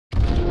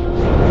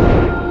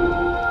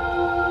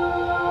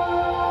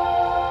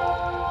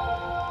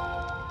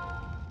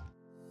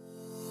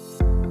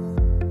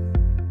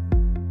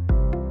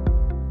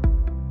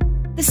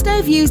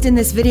stove used in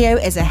this video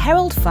is a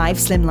Herald 5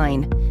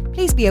 Slimline.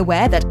 Please be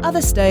aware that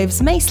other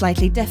stoves may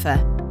slightly differ.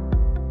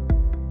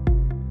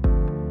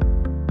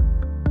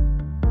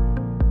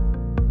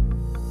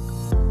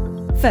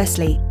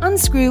 Firstly,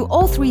 unscrew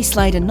all 3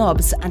 slider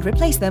knobs and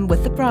replace them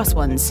with the brass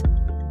ones.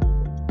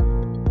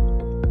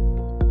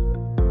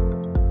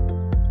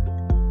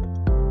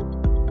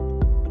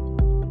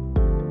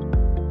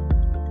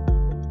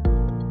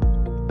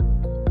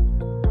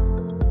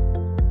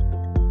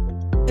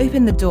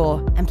 Open the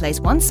door and place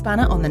one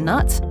spanner on the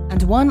nut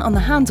and one on the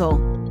handle.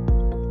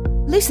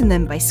 Loosen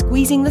them by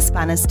squeezing the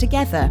spanners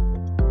together.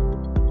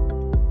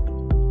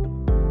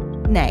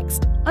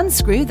 Next,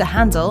 unscrew the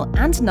handle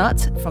and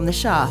nut from the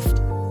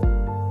shaft.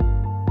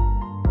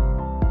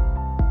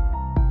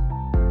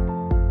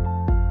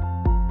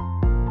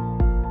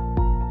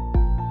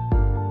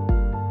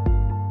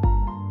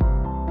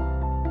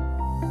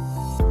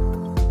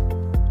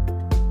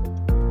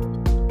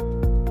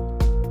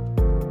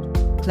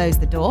 Close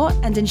the door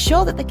and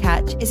ensure that the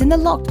catch is in the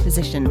locked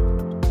position.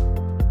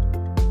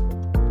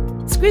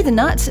 Screw the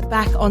nut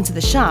back onto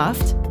the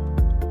shaft.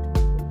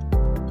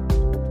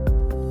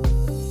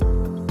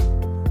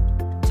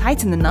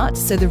 Tighten the nut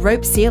so the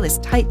rope seal is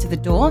tight to the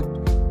door.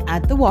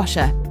 Add the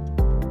washer.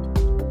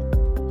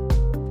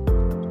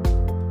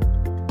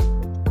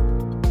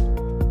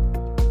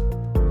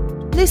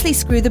 Loosely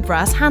screw the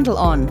brass handle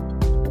on.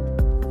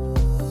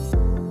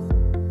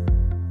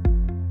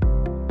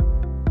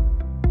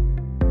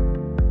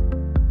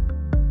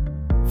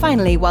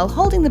 Finally, while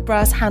holding the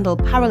brass handle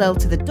parallel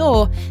to the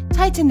door,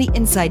 tighten the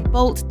inside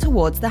bolt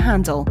towards the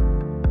handle.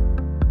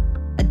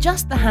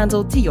 Adjust the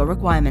handle to your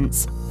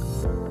requirements.